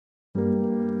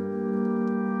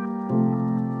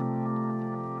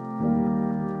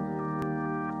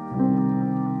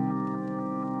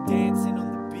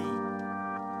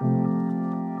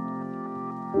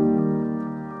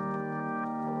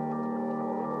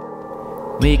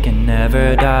We can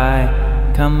never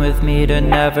die. Come with me to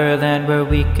Neverland, where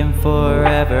we can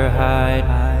forever hide.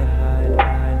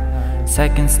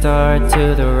 Second star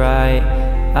to the right,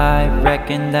 I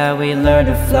reckon that we learn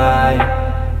to fly.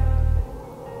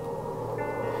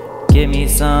 Give me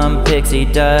some pixie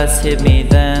dust, hit me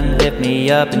then lift me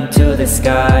up into the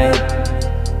sky.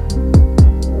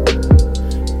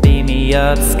 Beam me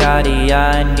up, Scotty,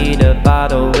 I need a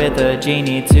bottle with a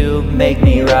genie to make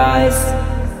me rise.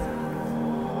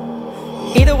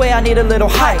 Either way I need a little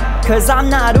height, cause I'm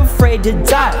not afraid to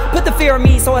die. Put the fear in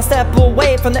me so I step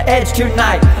away from the edge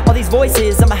tonight. All these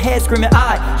voices in my head screaming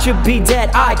I should be dead.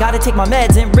 I gotta take my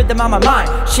meds and rid them on my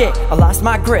mind. Shit, I lost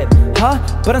my grip, huh?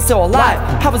 But I'm still alive.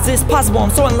 How is this possible?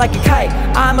 I'm soaring like a kite.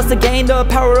 I must have gained the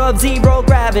power of zero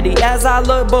gravity. As I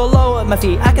look below at my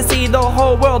feet, I can see the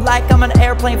whole world like I'm on an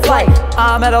airplane flight.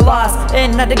 I'm at a loss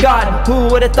and not the god. Who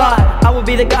would have thought I would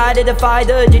be the guy to defy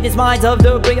the genius minds of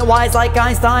the brilliant wise like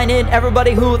Einstein and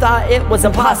everybody who thought it was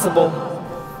impossible.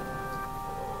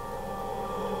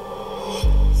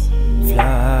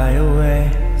 Fly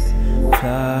away,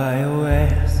 fly away,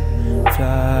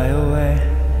 fly away.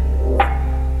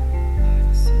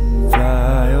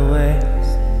 Fly away,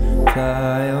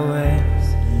 fly away,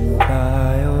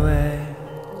 fly away.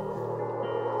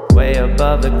 Way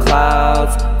above the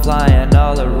clouds, flying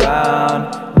all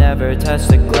around, never touch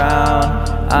the ground.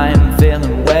 I am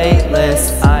feeling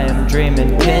weightless, I am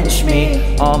dreaming, pinch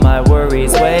me. All my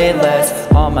worries way less,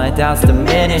 all my doubts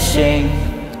diminishing.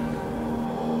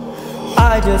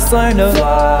 I just learned to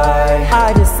fly,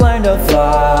 I just learned to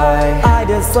fly, I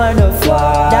just learned to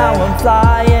fly. Now I'm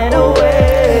flying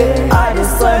away. I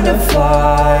just learned to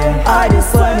fly, I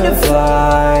just learned to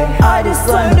fly, I just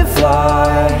learned to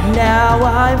fly. Now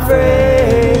I'm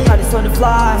free. I just learned to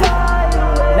fly.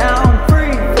 Now I'm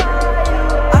free.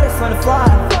 I just learned to fly.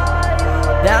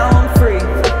 Now I'm free.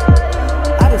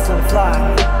 I just learned to fly.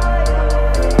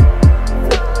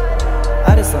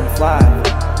 I just learned to fly.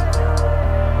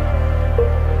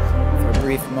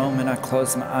 Brief moment I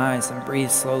close my eyes and breathe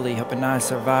slowly, hoping I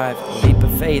survive. A leap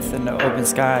of faith in the open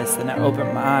skies. Then I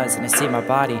open my eyes and I see my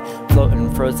body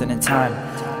floating frozen in time.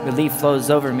 Relief flows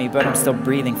over me, but I'm still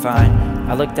breathing fine.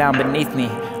 I look down beneath me,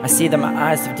 I see that my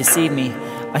eyes have deceived me.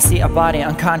 I see a body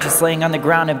unconscious laying on the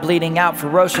ground and bleeding out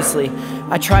ferociously.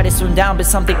 I try to swim down, but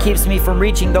something keeps me from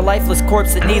reaching the lifeless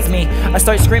corpse that needs me. I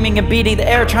start screaming and beating the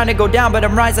air, trying to go down, but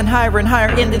I'm rising higher and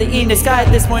higher into the evening sky.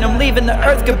 At this point I'm leaving the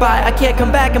earth goodbye. I can't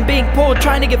come back, I'm being pulled,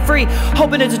 trying to get free,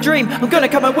 hoping it's a dream. I'm gonna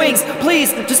cut my wings,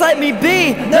 please, just let me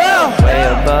be, no! Way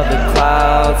above the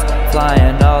clouds,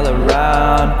 flying all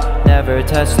around, never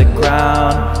touch the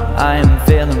ground. I am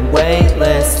feeling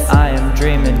weightless, I am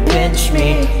dreaming, pinch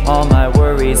me. All my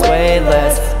worries way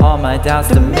less, all my doubts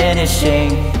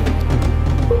diminishing.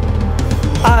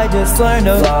 I just learned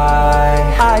to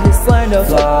fly, I just learned to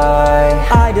fly,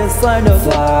 I just learned to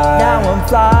fly. Now I'm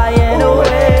flying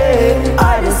away.